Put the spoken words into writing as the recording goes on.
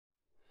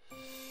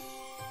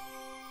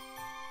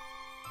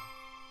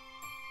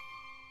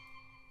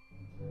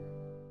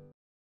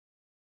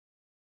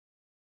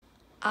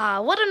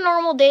What a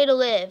normal day to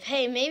live.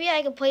 Hey, maybe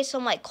I could play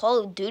some like Call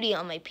of Duty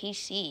on my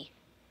PC.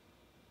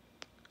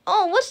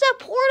 Oh, what's that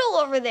portal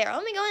over there?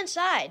 Let me go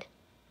inside.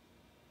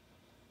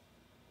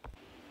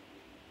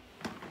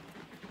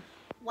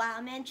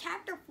 Wow, man,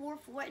 Chapter 4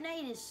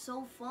 Fortnite is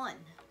so fun.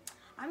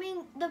 I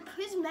mean, the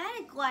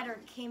prismatic glider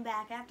came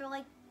back after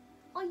like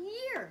a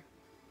year.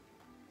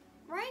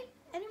 Right?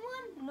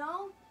 Anyone?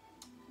 No?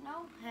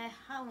 No?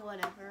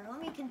 Whatever. Let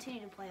me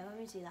continue to play. Let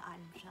me see the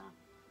item shop.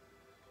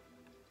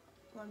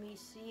 Let me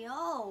see.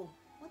 Oh,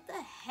 what the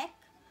heck?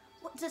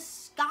 What's a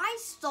Sky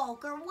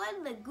Stalker?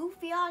 What the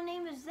goofy odd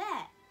name is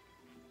that?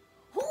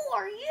 Who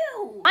are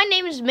you? My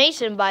name is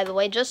Mason, by the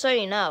way, just so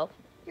you know.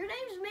 Your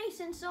name's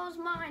Mason, so is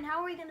mine. How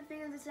are we gonna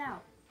figure this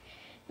out?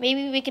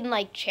 Maybe we can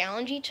like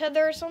challenge each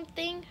other or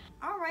something.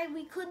 All right,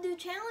 we could do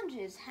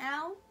challenges.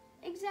 How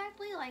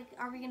exactly? Like,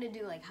 are we gonna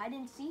do like hide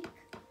and seek?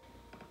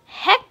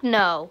 Heck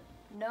no.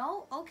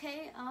 No?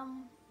 Okay.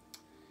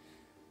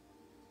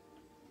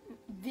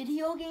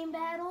 Video game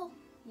battle?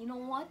 You know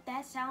what?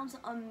 That sounds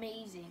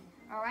amazing.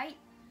 All right?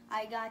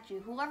 I got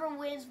you. Whoever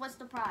wins, what's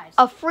the prize?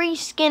 A free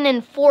skin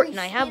in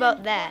Fortnite. How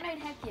about that? Fortnite,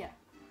 heck yeah.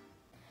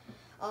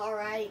 All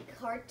right,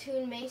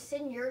 Cartoon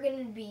Mason, you're going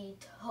to be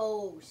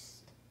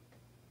toast.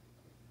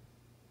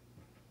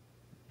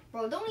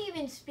 Bro, don't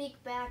even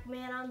speak back,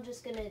 man. I'm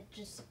just going to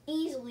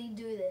easily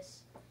do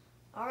this.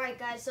 All right,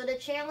 guys, so the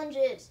challenge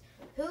is,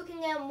 who can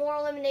get more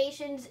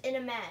eliminations in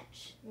a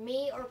match?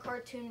 Me or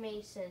Cartoon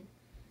Mason?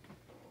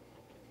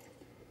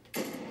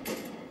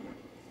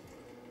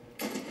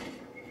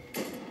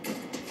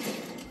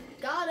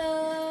 Got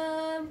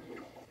him!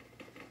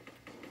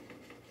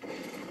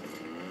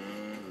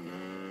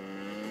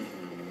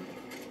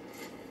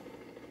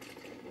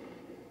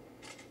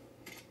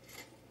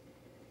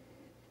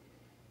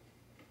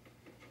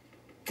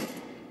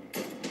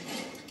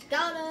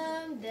 Got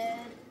him!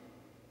 Dead.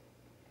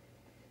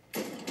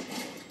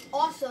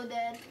 Also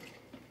dead.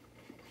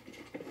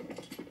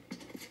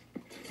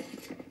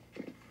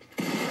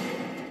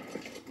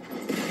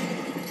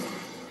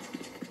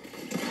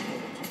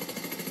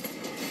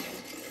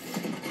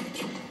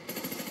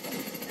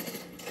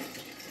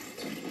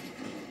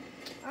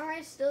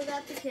 Alright, still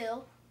got the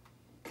kill.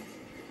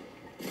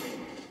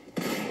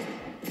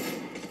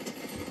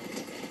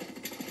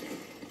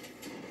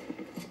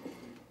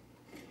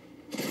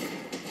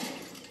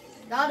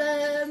 Got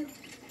him!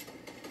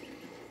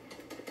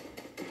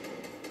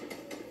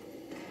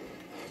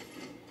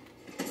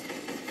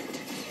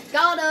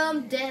 Got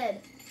him!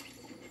 Dead.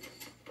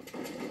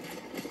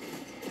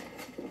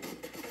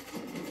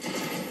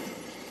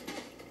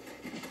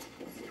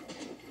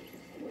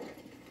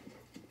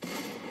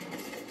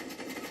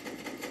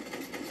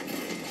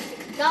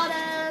 Got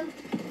him!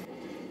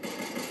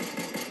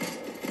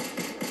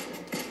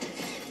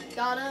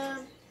 Got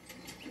him!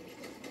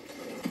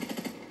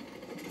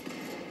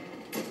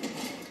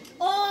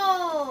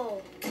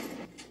 Oh!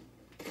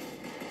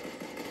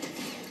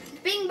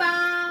 Bing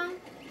bong!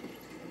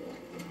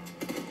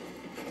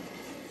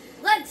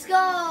 Let's go!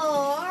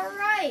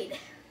 Alright!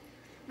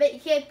 Bet you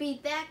can't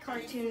beat that,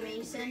 Cartoon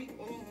Mason.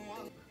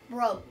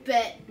 Bro,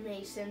 bet,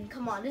 Mason.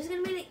 Come on, this is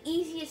gonna be the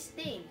easiest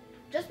thing.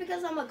 Just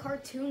because I'm a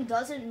cartoon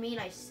doesn't mean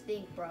I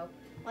stink, bro.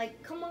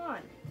 Like, come on.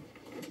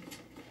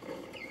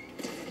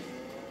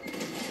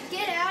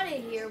 Get out of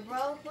here,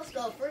 bro. Let's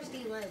go. First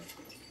elim.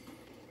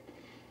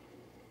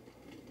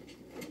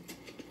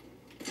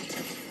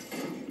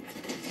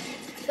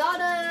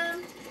 Got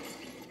him.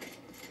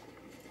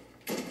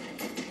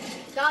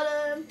 Got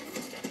him.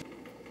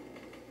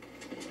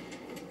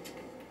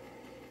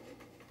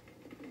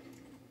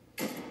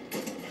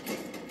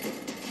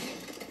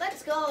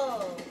 Let's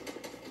go.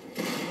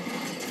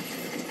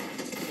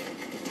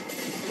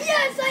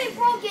 Yes, I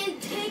broke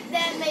it. Take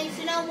that,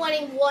 Mason. I'm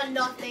winning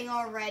 1-0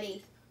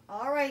 already.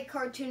 Alright,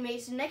 Cartoon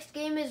Mason. Next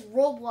game is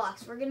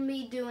Roblox. We're going to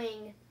be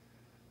doing...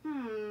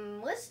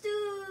 let's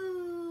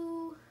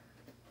do...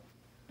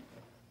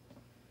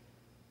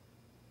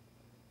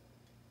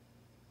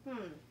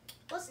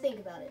 let's think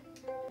about it.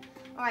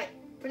 Alright,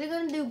 we're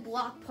going to do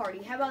Block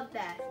Party. How about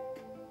that?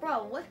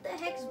 Bro, what the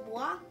heck's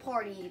Block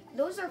Party?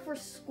 Those are for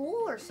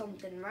school or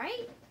something,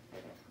 right?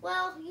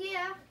 Well,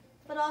 yeah,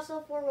 but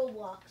also for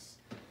Roblox.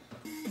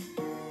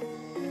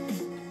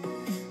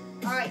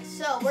 Alright,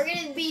 so we're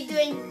going to be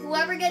doing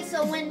whoever gets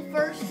a win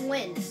first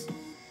wins.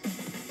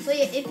 So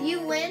yeah, if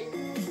you win,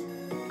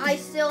 I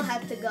still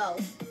have to go.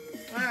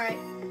 Alright.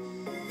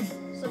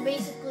 So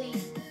basically,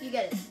 you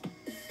get it.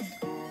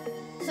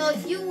 So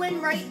if you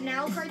win right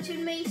now,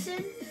 Cartoon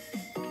Mason,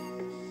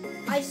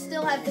 I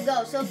still have to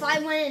go. So if I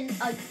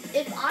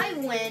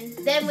win,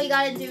 then we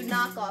got to do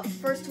knockoff.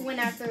 First to win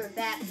after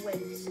that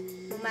wins,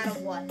 no matter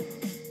what.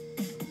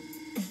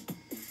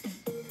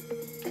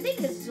 I think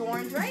this is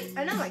orange, right?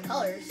 I know my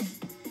colors.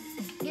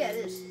 Yeah,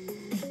 it is.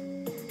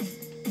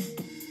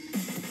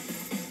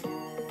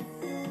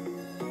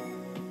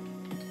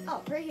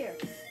 Oh, right here.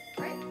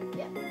 Right?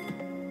 Yeah.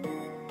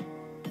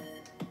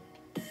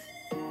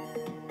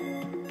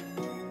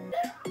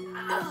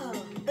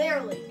 Oh,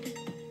 barely.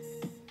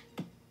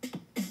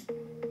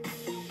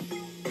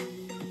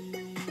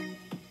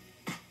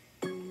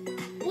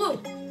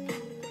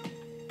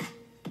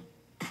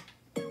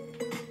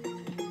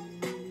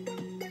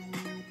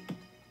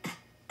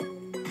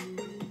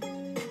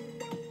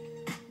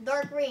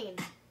 dark green.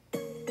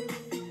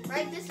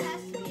 Right, this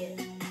has to be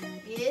it.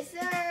 Yes,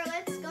 sir,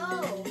 let's go.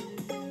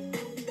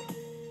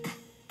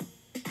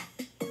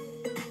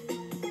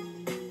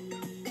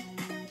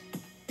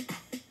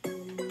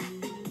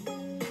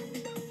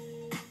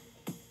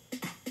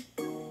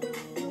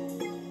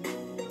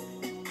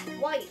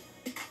 White.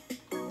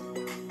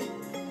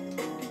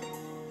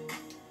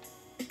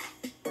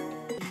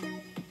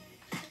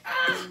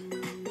 Ah!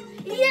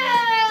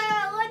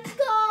 Yeah! Let's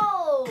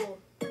go!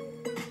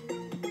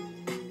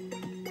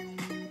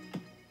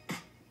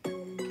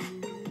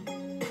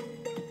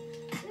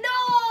 No!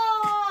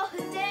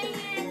 Dang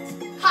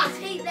it! Ha!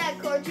 Take that,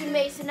 Cartoon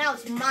Mason. Now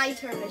it's my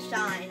turn to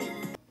shine.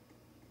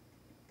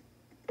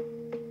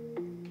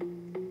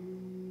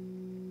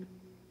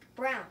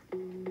 Brown.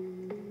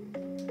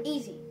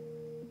 Easy.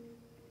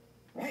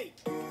 Right.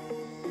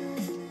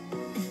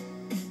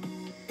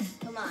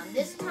 Come on,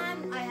 this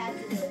time I have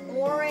to do it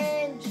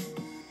orange.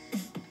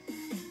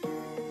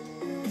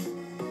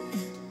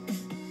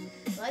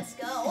 Let's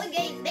go. Oh,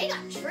 they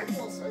got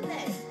triples, didn't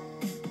they?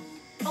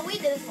 Oh, we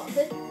did this one.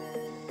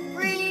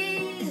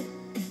 Green.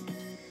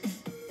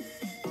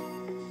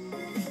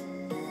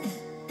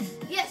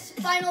 Yes,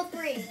 final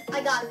three.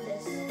 I got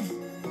this.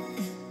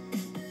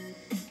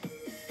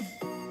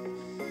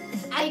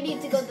 I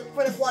need to go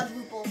for the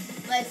quadruple.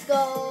 Let's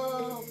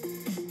go.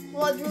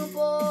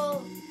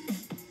 Quadruple.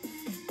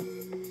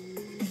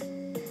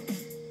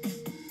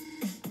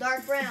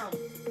 Dark brown.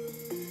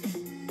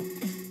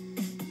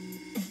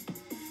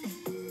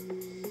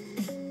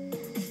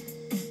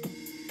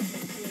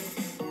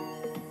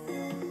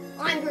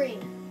 Lime green.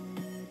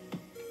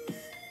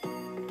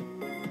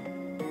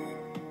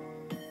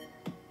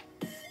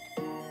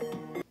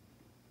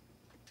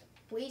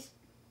 Please.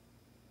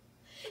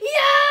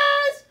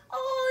 Yes!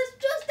 Oh, it's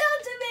just down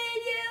to me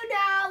and you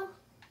now.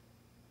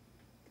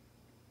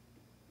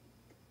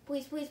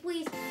 Please, please,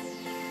 please.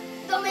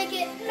 Don't make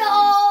it.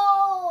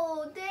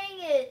 No! Dang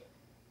it.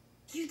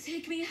 You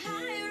take me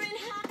higher and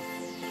higher.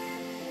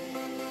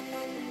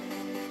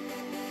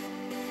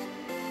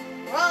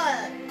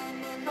 Run.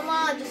 Come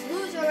on, just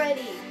lose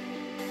already.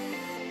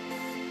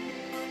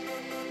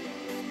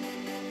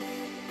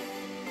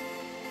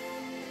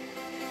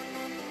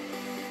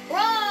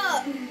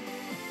 Run!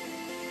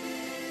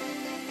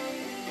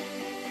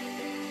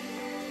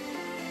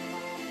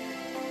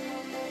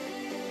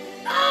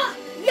 Ah!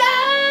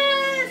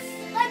 Yes!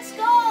 Let's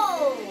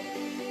go!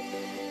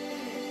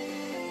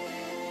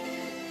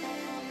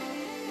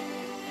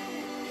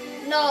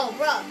 No,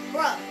 bruh,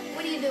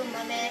 what are you doing,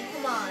 my man?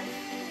 Come on.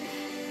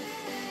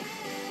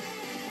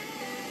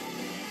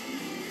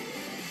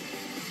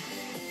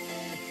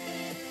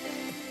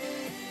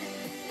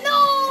 No,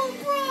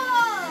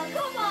 bruh!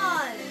 Come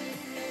on!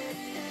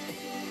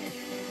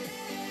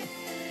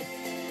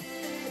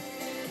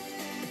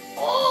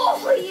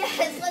 Oh,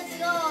 yes, let's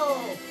go!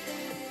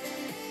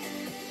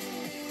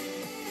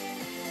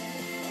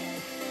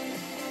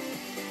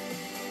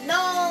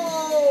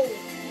 No!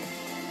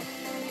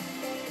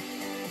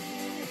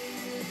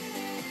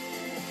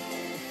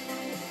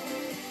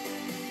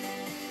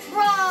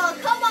 Bro,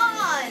 come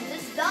on!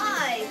 Just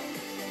die!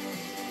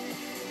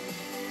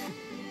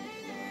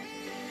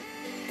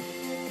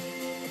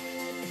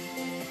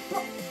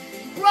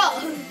 Bro!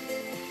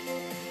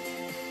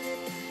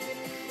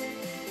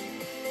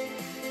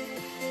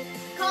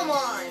 Come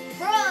on,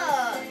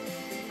 bruh!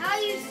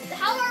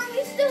 How are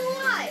we still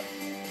alive?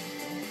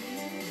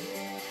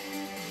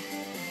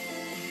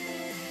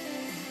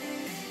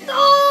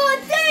 Oh,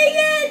 dang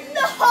it!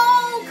 No,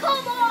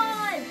 come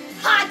on!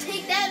 Ha,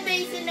 take that,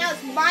 Mason. Now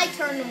it's my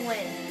turn to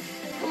win.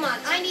 Come on,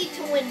 I need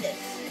to win this.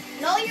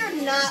 No, you're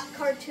not,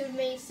 Cartoon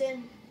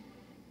Mason.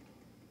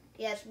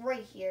 Yeah, it's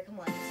right here. Come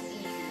on, it's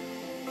easy.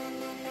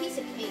 Piece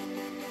of cake.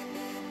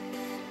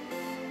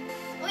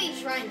 Oh, you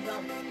try and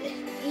jump.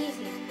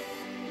 Easy.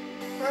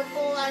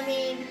 Purple, I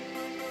mean,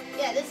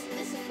 yeah, this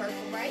is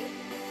purple, right?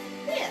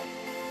 Yeah.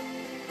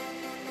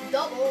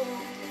 Double.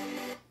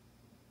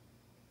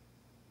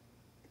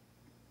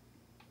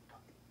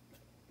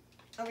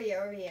 Over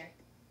here.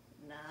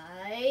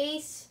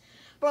 Nice.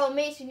 Bro,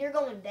 Mason, you're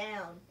going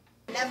down.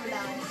 Never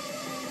down.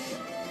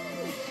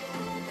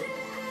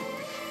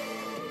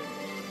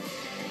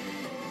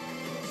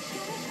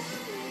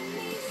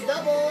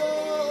 Double.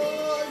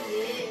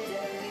 Yeah. Double.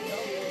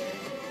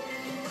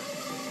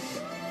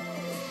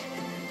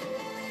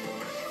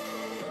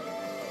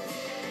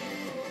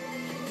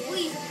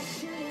 Please.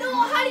 No,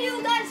 how do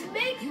you guys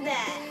make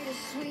that?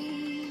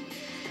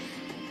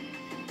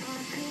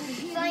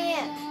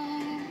 Cyan.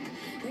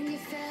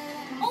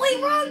 Oh,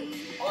 he run!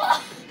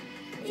 Oh!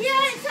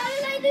 Yes! How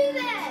did I do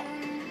that?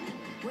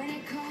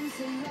 Wait.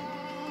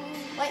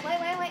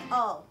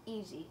 Oh,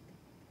 easy.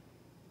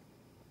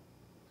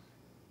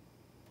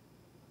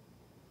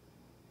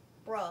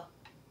 Bruh.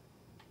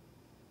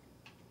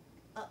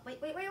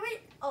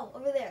 Wait. Oh,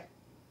 over there.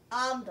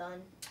 I'm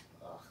done.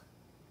 Ugh.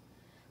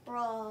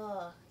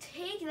 Bruh.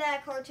 Take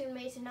that, Cartoon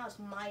Mason. Now it's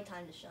my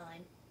time to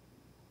shine.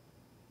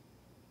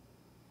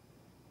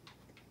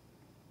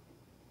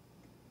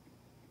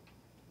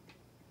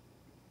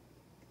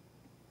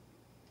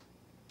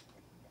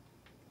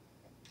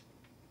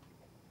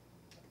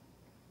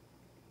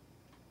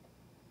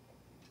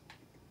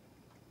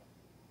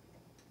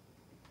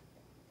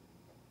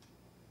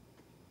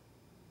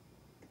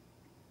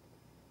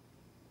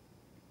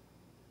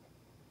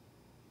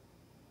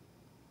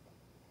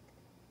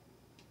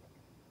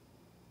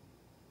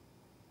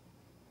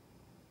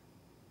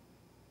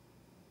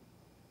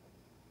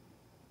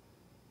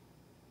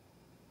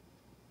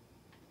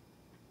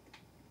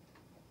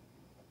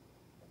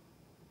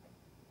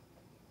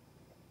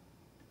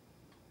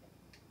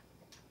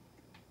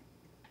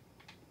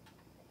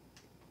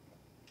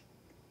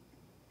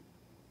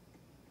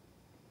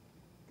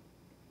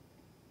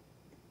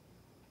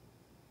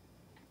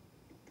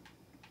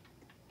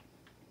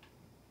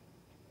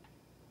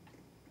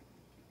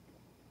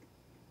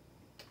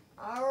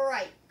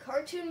 Alright,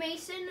 Cartoon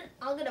Mason,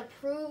 I'm gonna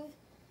prove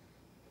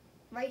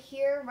right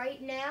here, right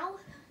now,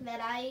 that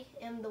I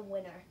am the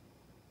winner.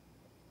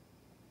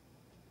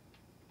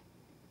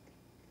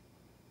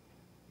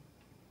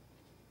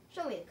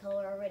 Show me the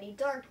color already.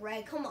 Dark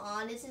red. Come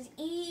on, this is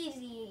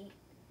easy.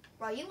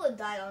 Bro, you would have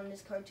died on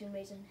this, Cartoon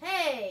Mason.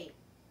 Hey!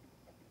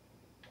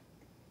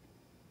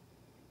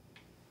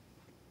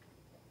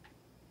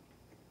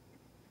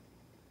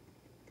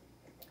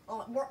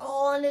 Oh, we're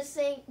all on the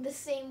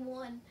same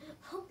one.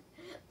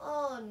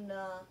 Oh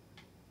no.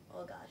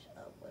 Oh gosh.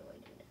 Oh, what do I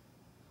do now?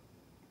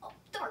 Oh,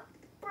 dark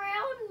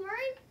brown,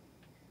 right?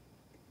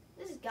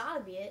 This has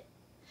gotta be it.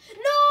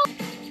 No!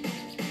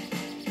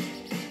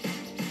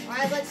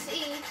 Alright, let's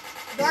see.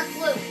 Dark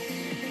blue.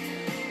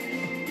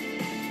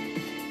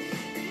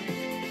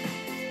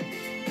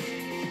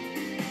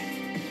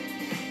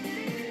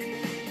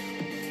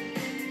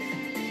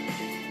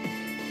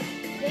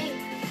 Pink.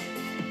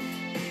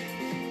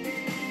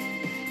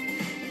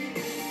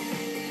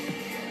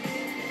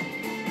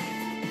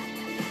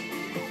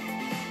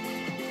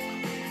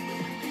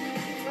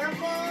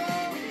 Purple.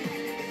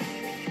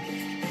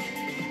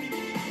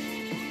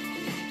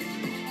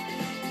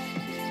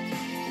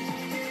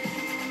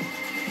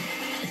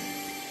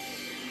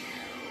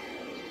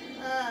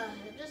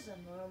 Just a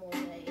normal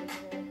day, isn't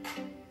it?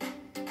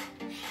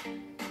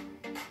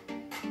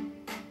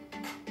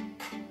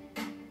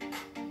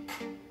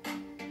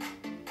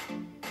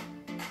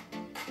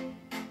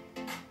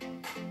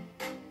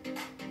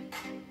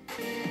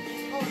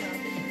 Oh no.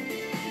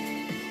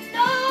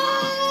 No!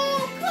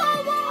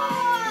 Come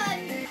on!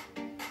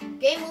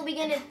 Game will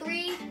begin in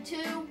 3, 2,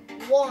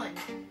 1.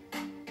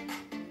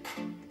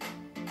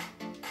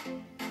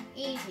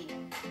 Easy.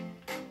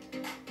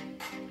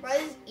 Bro,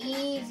 this is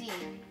easy.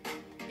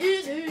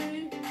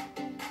 Easy.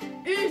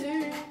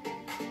 Easy.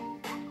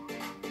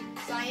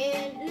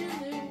 Cyan.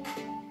 Easy.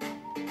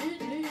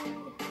 Easy.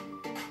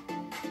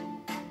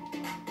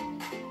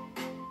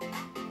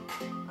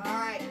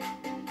 Alright.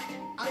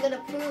 I'm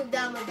gonna prove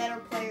that I'm a better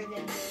player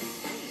than you.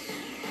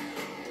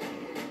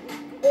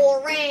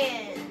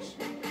 Orange.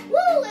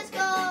 Woo, let's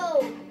go.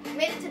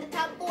 Made it to the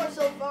top 4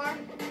 so far.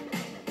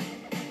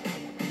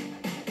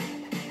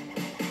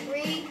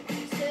 3,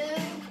 2,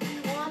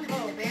 1.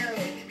 Oh,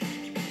 barely.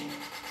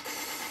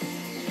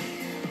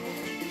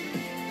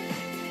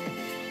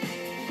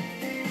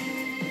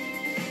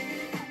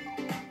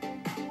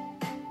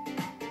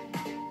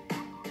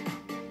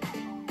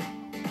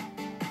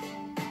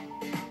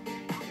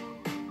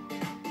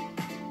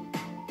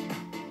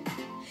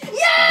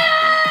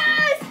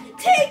 Yes!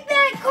 Take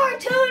that,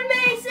 Cartoon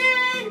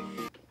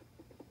Mason!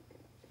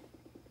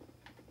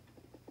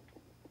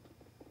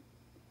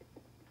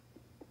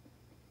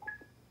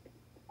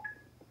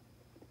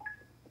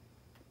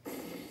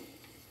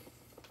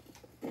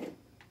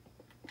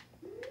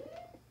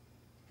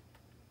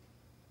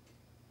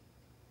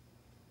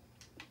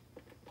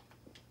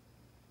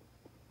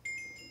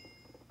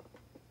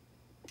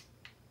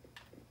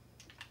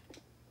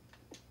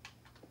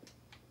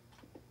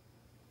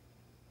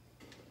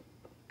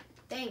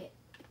 Dang it.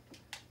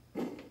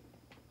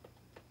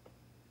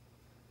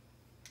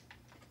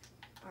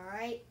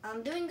 Alright,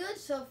 I'm doing good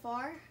so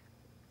far.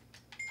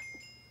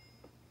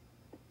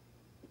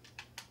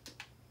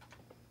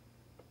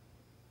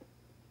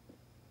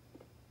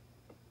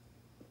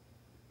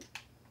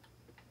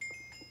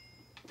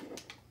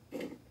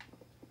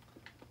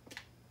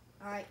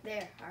 Alright,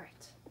 there.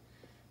 Alright.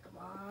 Come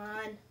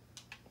on.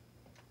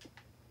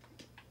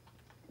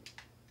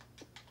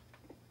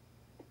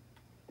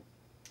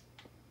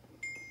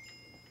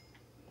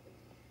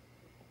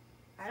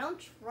 I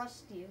don't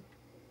trust you.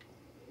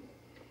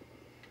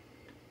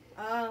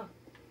 Oh.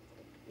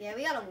 Yeah,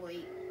 we gotta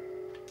wait.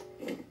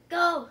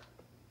 Go!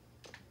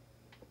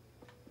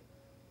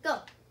 Go.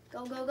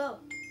 Go, go, go.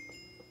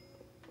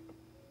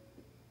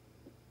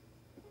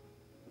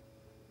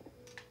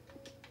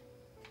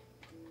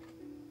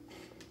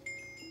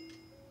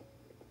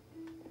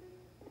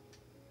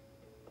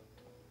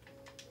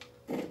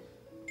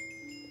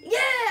 Yeah,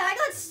 I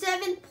got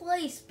 7th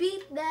place.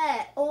 Beat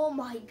that. Oh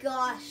my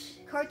gosh.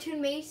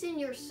 Cartoon Mason,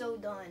 you're so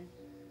done.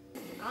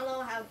 I don't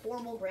know, have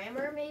horrible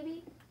grammar,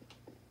 maybe?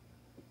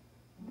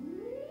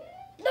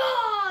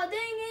 No,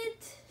 dang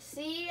it.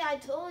 See, I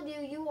told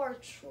you, you are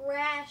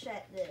trash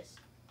at this.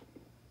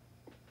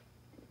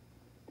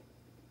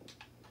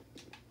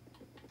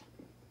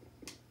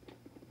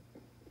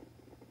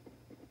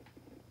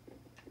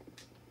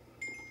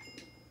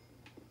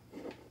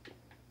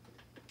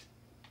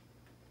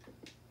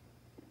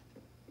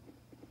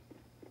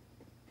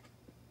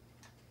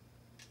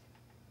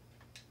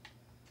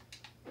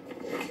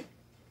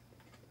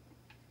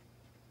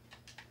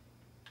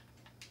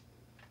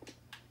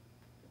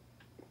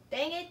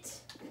 Dang it.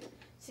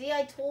 See,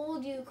 I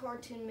told you,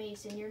 Cartoon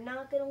Mason, you're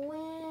not gonna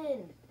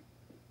win.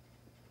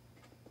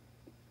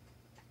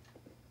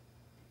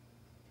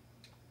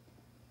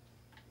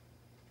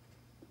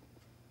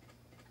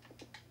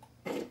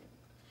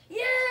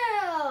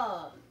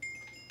 Yeah!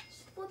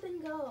 Just flip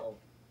and go.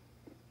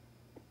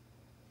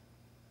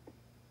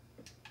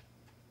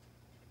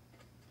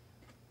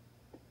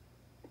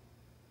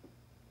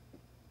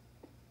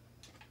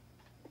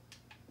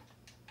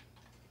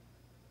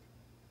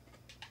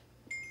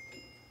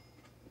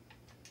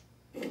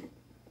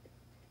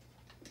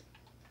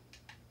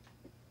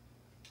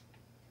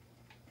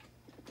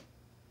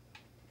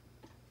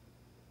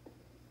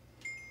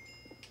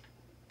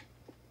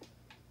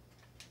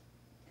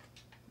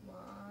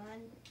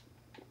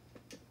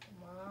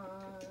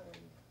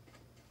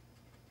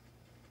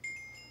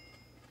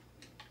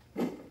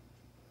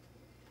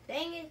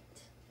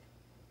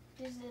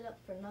 up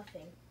for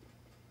nothing.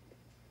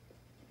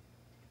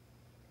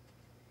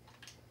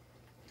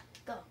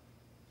 Go.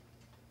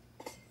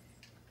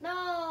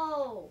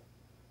 No!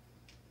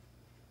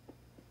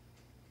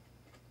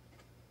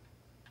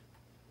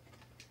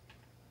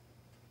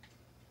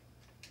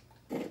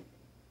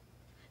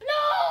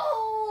 No!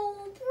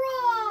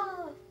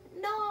 Bruh!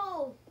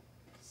 No!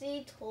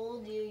 See,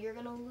 told you, you're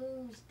gonna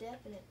lose,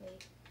 definitely.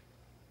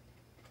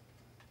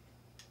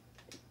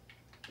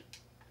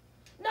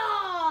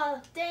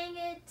 No! Dang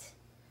it!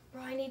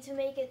 Bro, I need to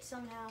make it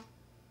somehow.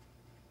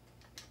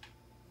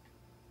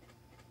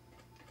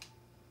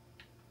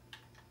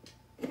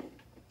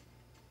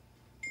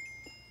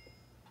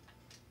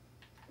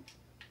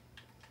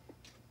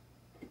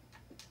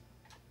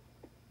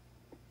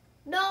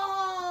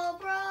 No,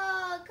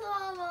 bro,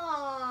 come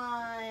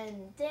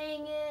on.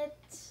 Dang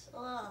it.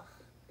 Ugh.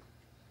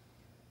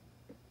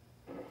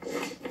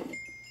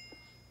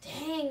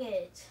 Dang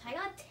it. I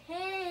got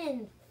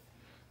 10.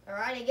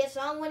 Alright, I guess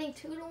I'm winning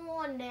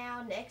 2-1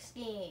 now. Next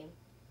game.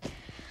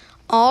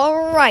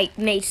 Alright,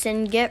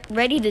 Mason, get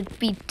ready to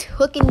be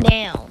taken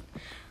down.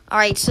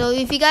 Alright, so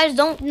if you guys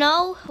don't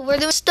know, we're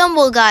the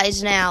Stumble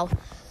Guys now.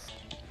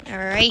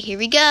 Alright, here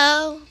we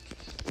go.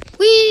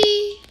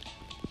 Whee!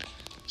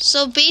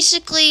 So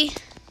basically,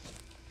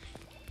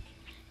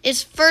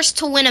 it's first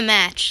to win a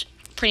match,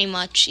 pretty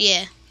much,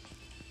 yeah.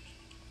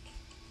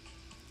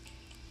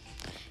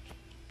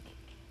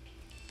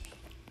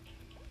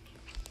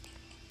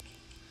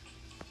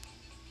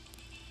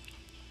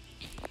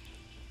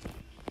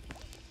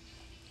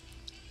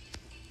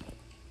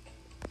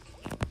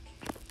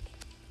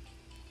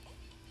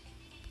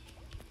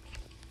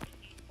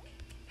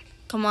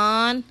 Come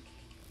on.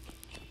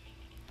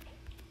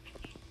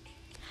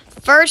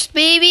 First,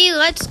 baby,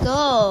 let's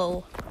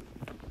go.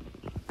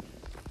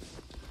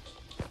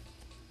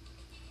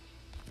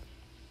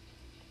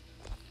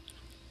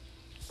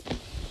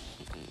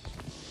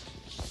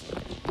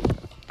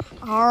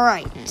 All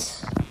right.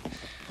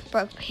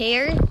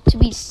 Prepare to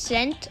be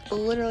sent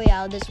literally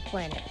out of this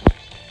planet.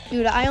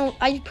 Dude,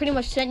 I pretty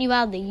much sent you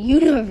out of the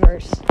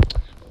universe.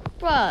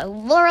 Bruh,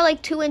 we're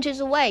like 2 inches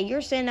away.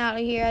 You're sent out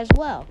of here as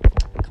well.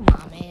 Come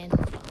on, man.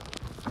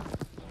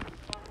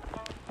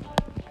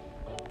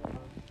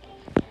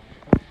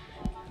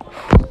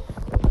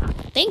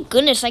 Thank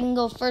goodness I can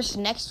go first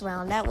next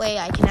round. That way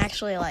I can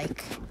actually,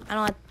 like, I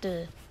don't have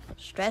to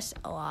stress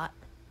a lot.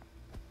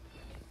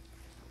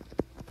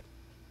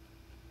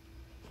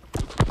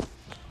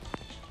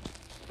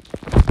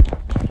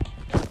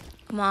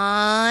 Come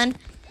on.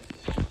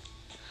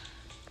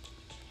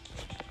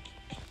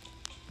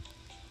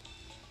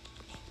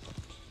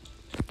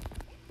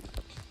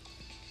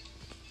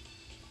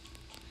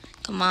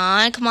 Come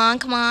on, come on,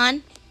 come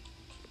on.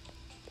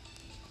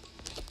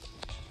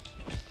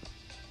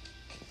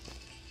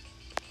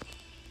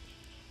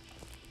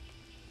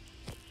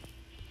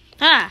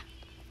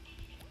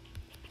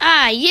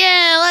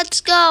 Yeah, let's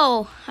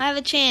go. I have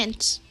a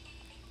chance.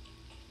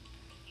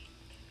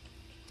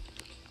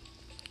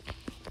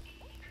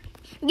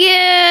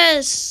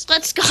 Yes,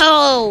 let's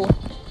go.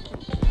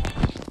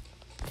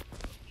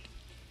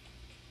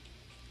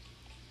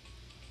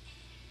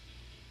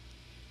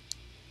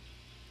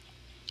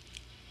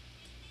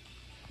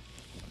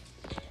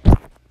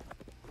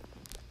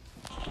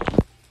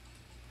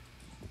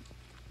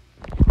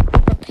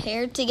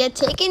 Prepared to get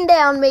taken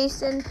down,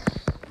 Mason.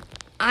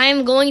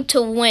 I'm going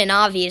to win,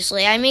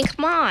 obviously. I mean,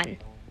 come on.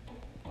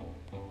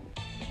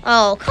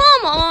 Oh,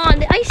 come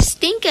on. I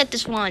stink at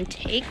this one.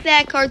 Take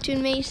that,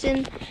 Cartoon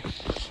Mason.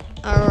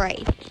 All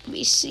right, let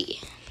me see.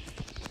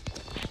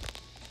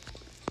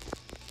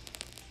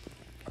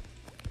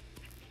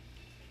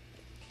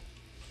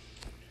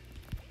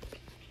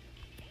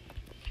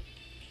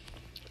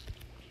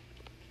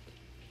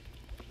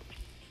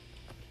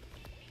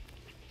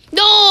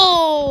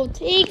 No,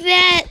 take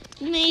that,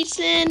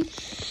 Mason.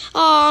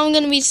 Oh, I'm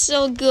gonna be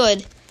so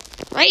good.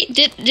 Right?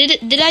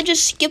 Did I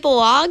just skip a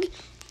log?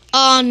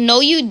 No,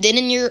 you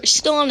didn't. You're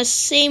still on the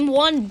same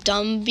one,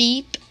 dumb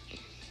beep.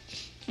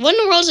 What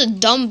in the world's a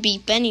dumb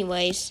beep,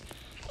 anyways?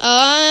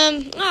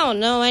 I don't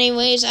know.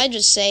 Anyways, I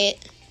just say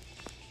it.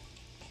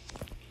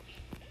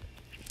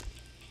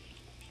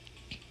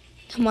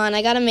 Come on,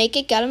 I gotta make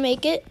it. Gotta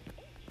make it.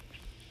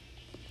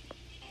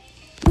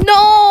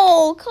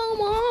 No,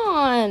 come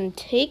on.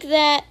 Take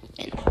that.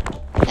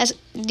 That's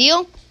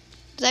deal.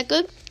 Is that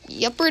good?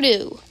 Yup or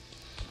do.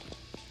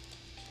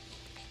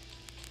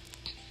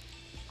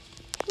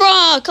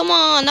 Bruh, come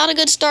on. Not a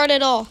good start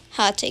at all.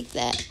 Ha, take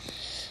that.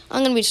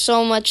 I'm gonna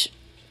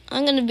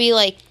be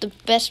like the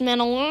best man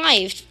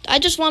alive. I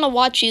just want to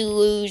watch you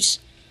lose.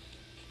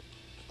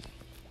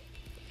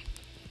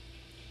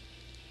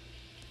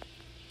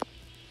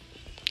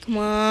 Come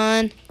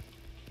on.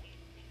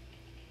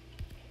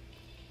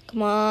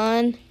 Come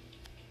on.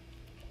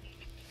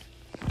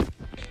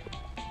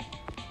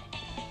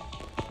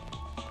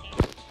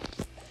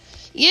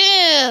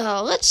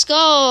 Yeah, let's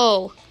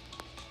go.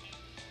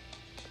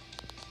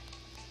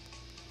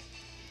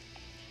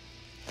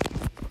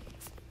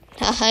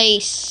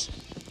 Nice.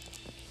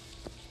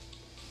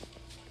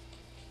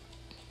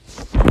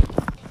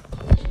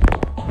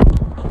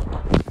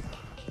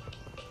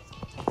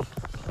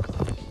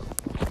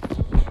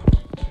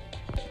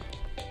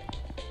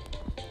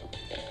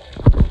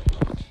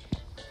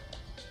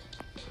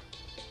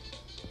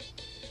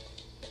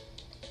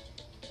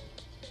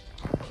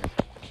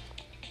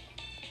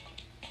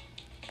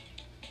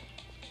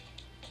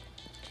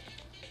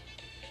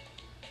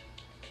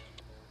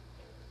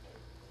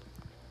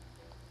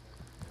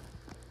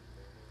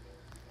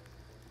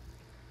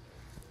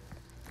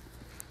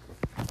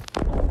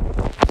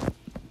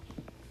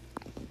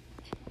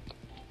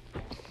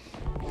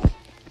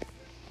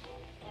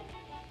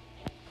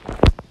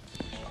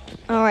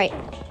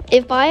 Alright,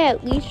 if I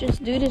at least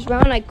just do this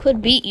round, I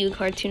could beat you,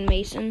 Cartoon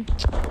Mason.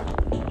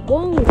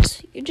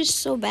 Won't. You're just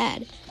so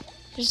bad.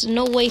 There's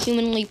no way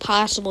humanly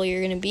possible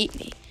you're gonna beat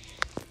me.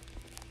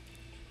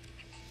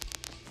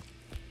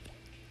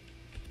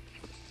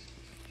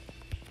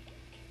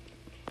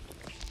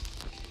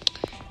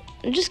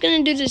 I'm just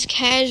gonna do this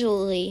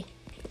casually.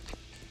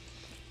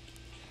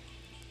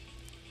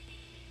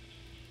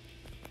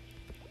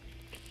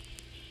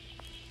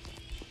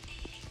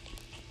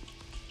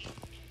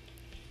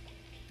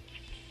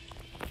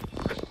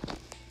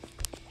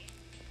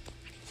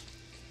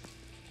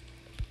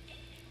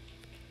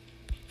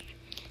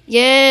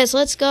 Yes,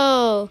 let's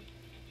go.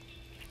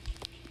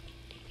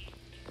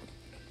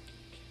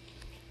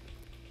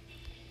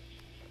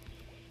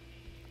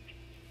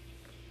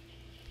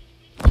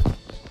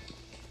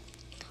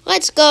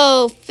 Let's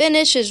go.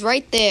 Finish is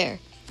right there.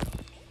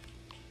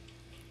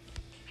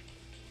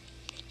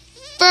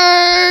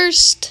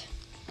 First.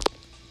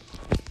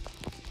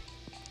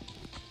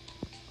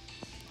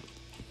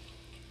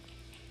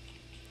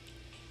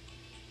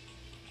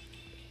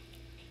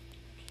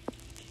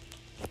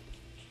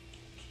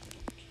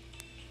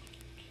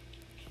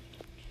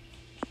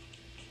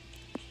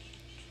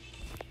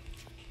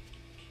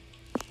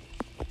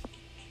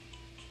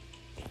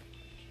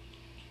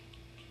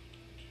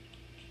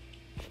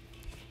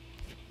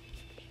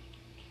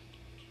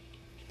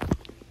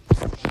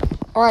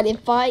 Alright,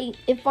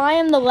 if I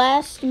am the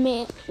last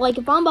man, like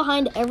if I'm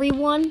behind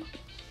everyone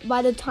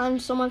by the time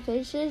someone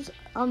finishes,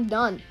 I'm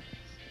done.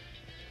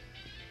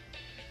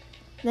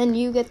 Then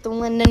you get the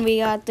win, then we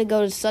got to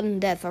go to sudden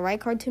death,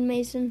 alright, Cartoon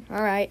Mason?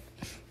 Alright.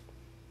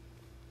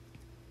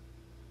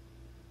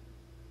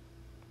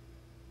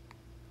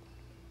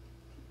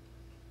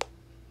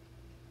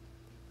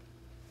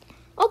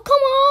 Oh,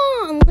 come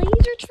on!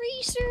 Laser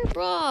Tracer,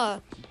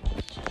 bruh!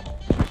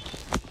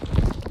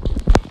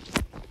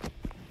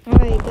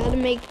 Alright, gotta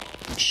make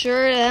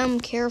sure that I'm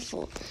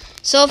careful.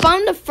 So if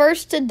I'm the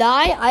first to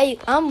die,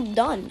 I'm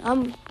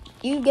done.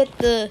 You get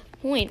the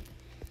point.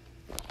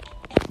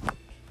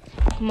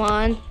 Come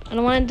on. I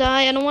don't wanna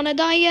die. I don't wanna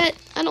die yet.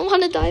 I don't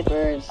wanna die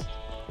first.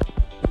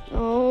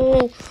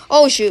 Oh.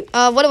 Oh shoot.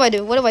 What do I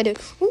do? What do I do?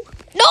 Ooh.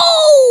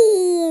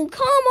 No!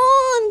 Come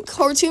on!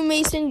 Cartoon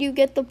Mason, you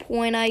get the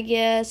point, I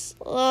guess.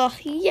 Ugh,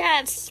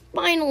 yes,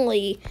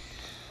 finally.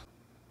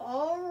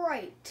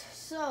 Alright,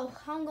 so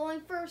I'm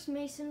going first,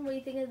 Mason. What do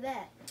you think of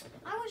that?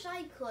 I wish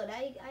I could.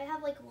 I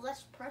have like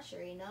less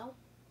pressure, you know?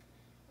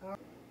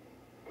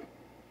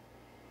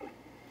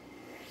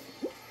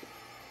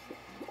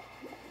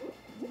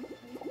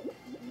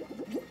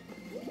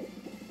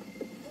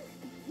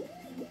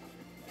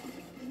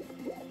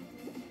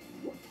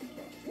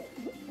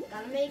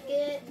 Gotta make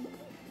it.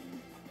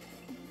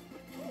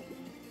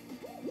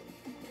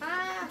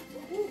 Ah!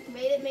 Ooh,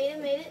 made it, made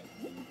it, made it.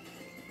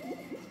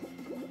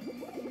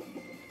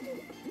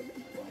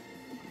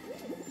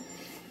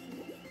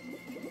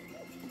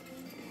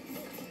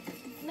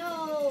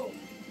 No!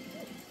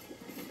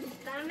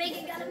 Gotta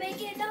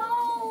make it,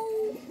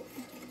 no!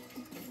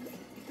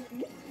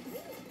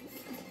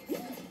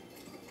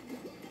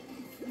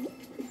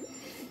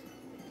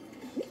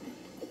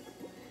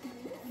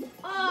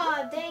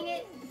 Aw, dang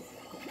it.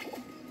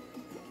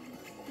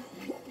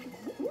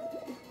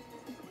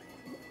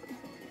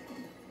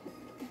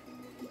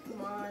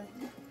 Come on.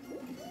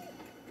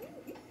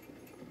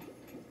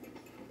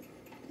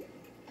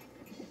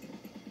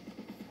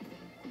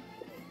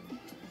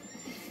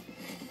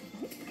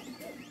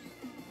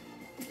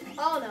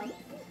 Oh no.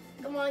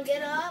 Come on,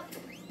 get up.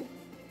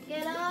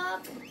 Get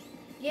up.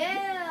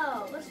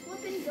 Yeah, let's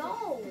flip and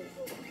go.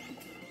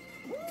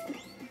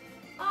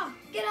 Ah,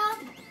 get up.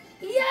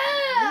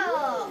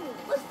 Yeah!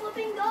 Let's flip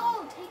and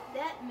go. Take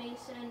that,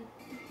 Mason.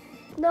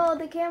 No,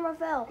 the camera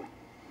fell.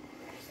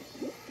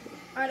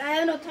 Alright, I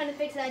have no time to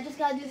fix it. I just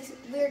gotta do this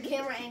weird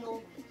camera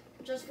angle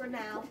just for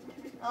now.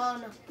 Oh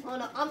no, oh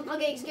no, I'm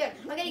getting scared.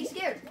 I'm getting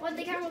scared. What if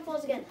the camera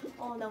falls again?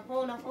 Oh no,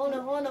 oh no, oh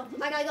no, oh no.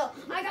 I gotta go.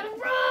 I gotta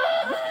run!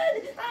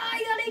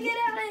 I gotta get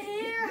out of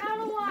here. How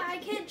do I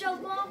can't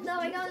jump off though.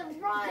 I gotta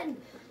run.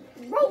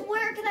 Bro,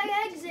 where can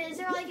I exit? Is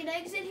there like an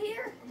exit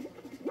here?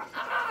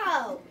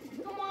 Oh!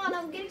 Come on,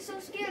 I'm getting so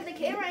scared. The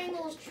camera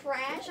angle is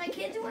trash. I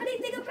can't do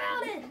anything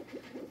about it.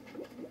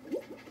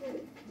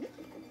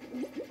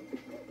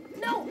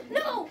 No,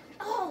 no!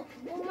 Oh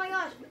my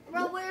gosh.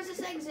 Bro, where's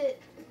this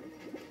exit?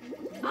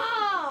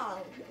 Oh!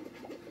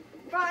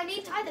 Bro, I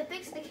need time to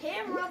fix the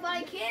camera, but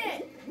I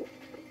can't.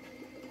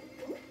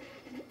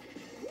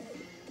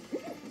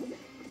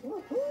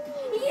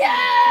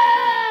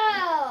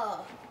 Yeah!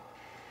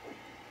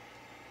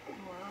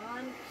 Come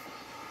on.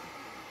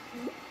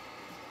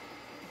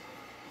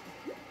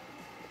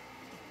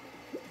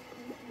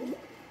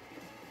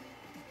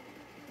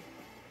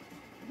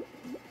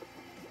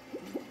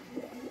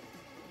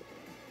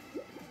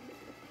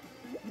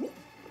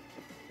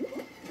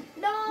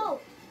 No!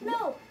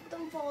 No!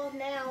 Don't fall off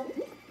now.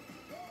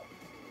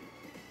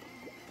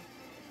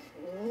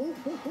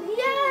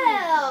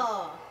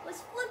 Yeah!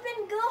 Let's flip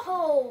and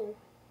go!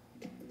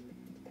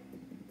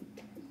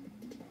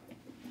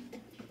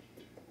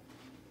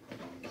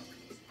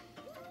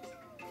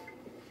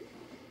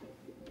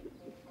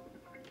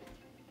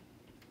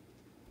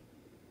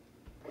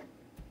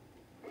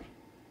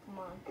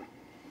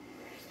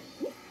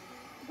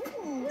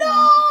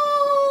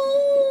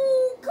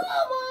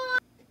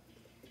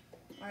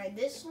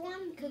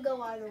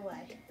 either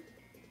way.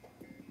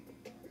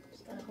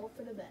 Just gotta hope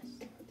for the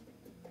best.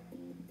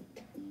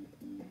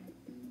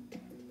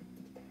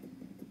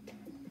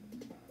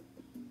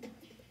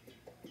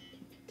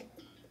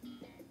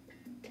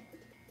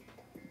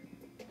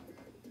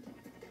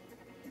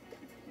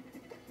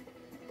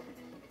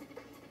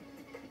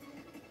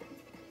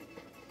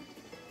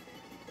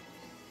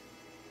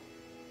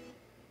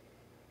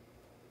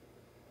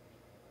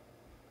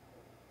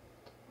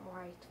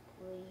 Alright,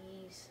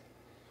 please.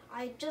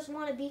 I just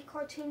want to beat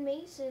Cartoon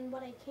Mason,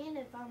 but I can't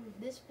if I'm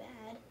this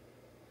bad.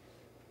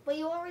 But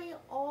you already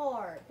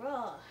are,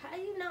 bruh. How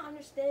do you not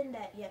understand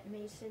that yet,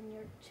 Mason?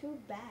 You're too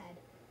bad.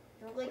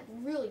 You're like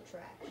really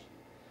trash.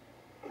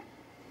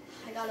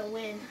 I gotta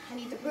win. I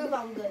need to prove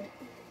I'm good.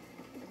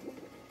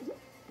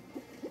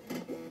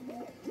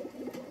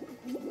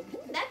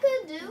 That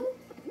could do.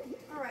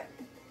 Alright.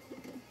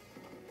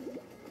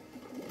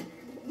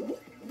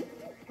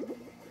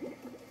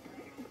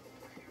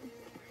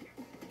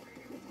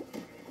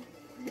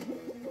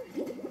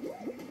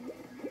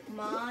 Come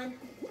on.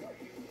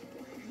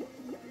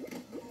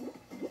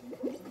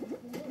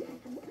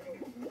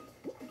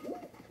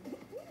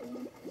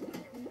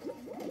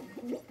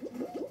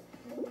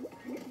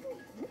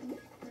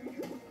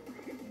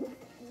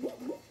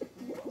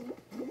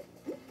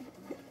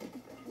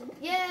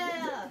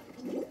 Yeah!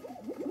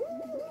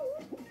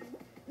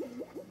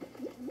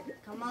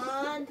 Come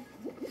on.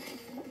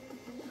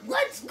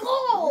 Let's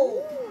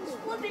go! Let's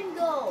flip and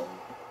go.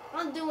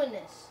 I'm doing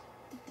this.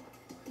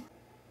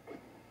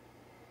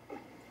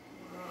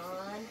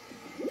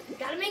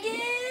 Gotta make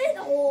it!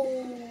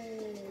 Oh,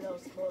 that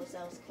was close,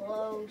 that was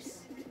close.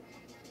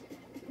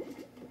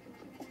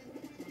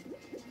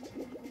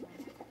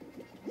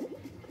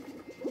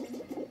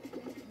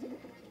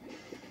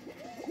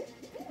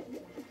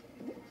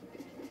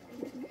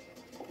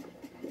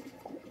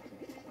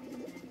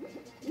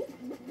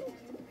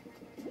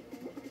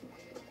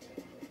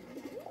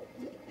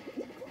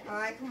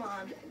 Alright, come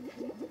on.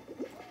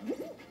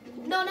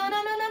 No, no,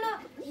 no, no, no, no!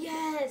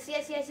 Yes,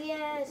 yes, yes,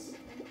 yes!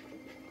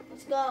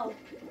 Let's go.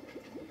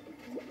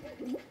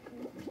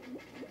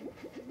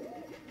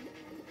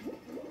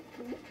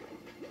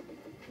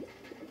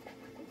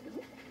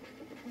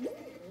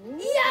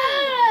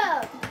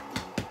 Yeah!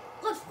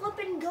 Let's flip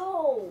and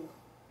go.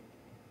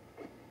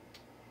 I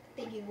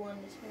think you won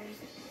this one.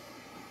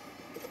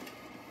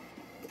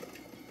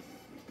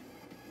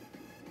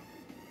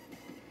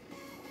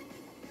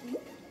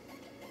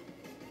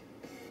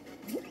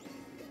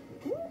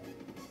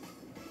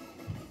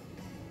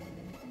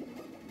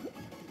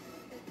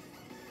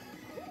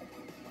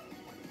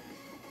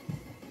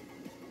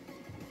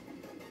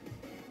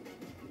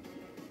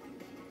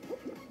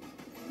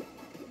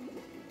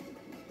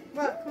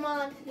 Bro, come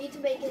on, need to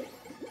make it.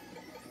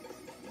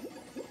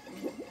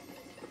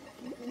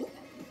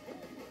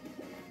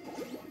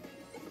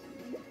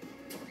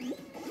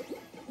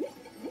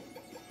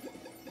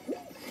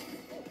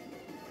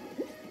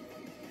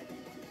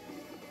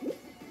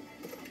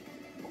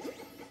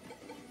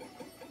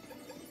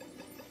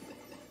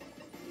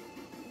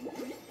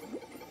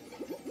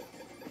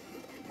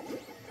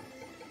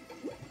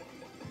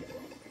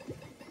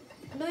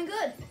 I'm doing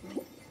good.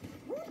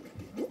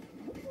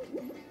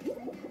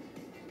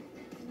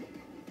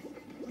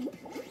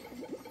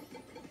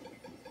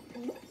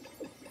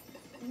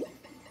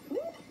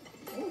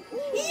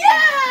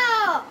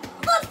 Yeah!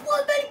 Let's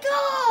flip and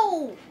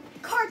go!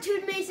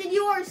 Cartoon Mason,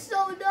 you are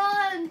so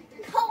done.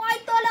 No, I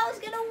thought I was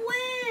gonna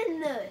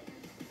win.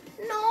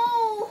 No,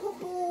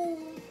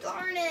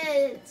 darn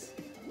it.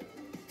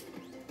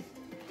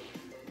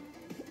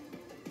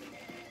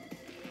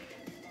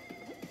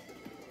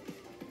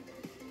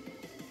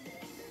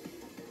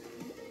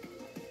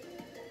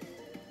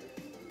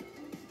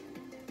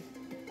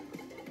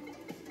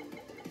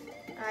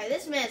 Alright,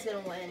 this man's gonna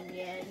win.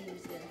 Yeah,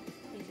 he's good.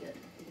 He's good.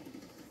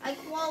 I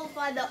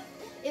qualified the...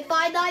 If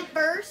I die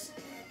first,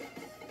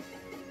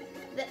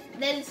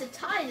 then it's a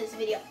tie in this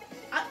video.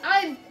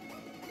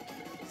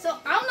 So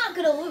I'm not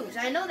gonna lose.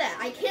 I know that.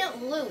 I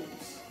can't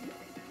lose.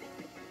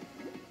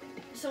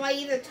 So I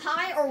either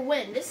tie or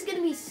win. This is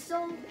gonna be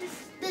so...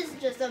 This is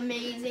just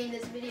amazing,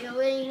 this video,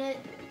 ain't it?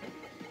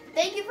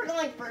 Thank you for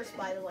going first,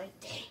 by the way.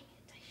 Dang it.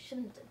 I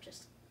shouldn't have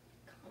just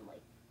gone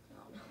like... I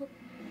don't know.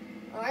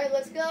 Alright,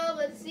 let's go.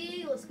 Let's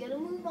see. Let's get a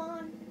move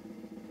on.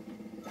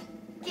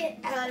 Get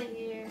out of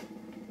here.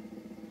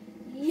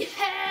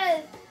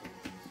 Yes!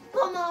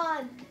 Come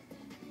on.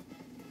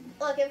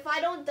 Look, if I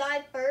don't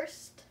die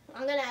first,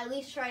 I'm going to at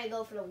least try to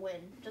go for the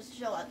win. Just to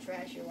show how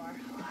trash you are.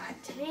 Ah,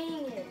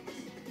 dang it.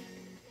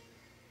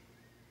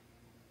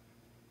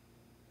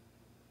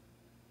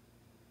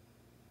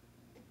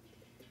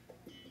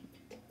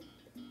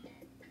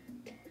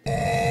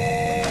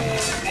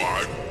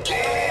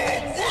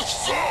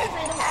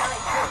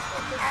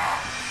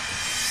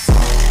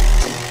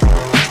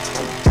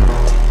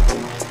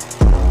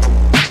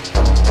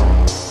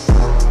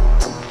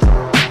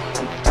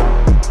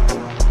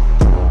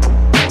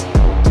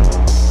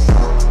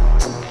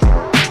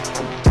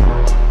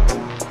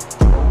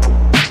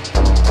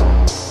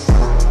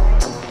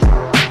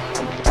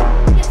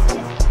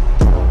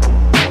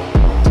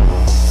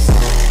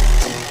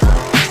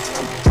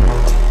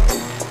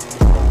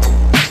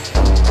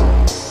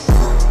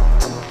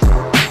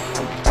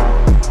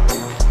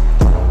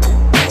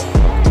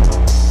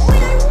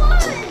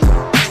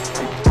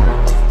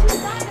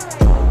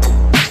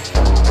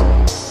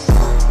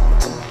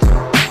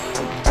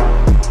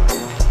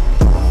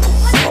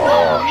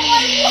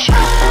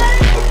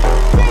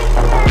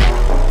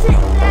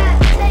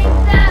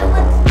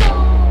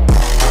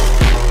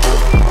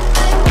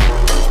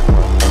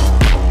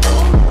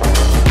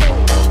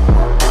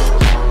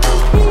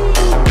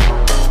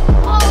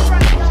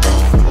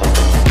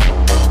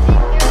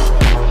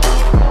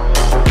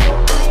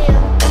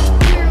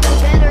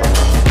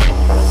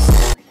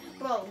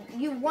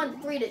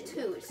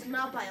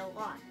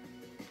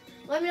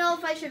 Let me know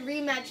if I should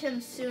rematch him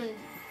soon.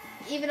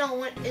 Even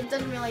though it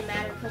doesn't really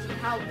matter because of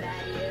how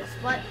bad he is.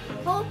 But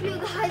hope you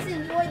guys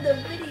enjoyed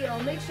the video.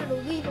 Make sure to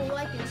leave a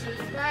like and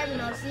subscribe.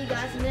 And I'll see you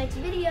guys in the next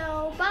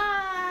video. Bye!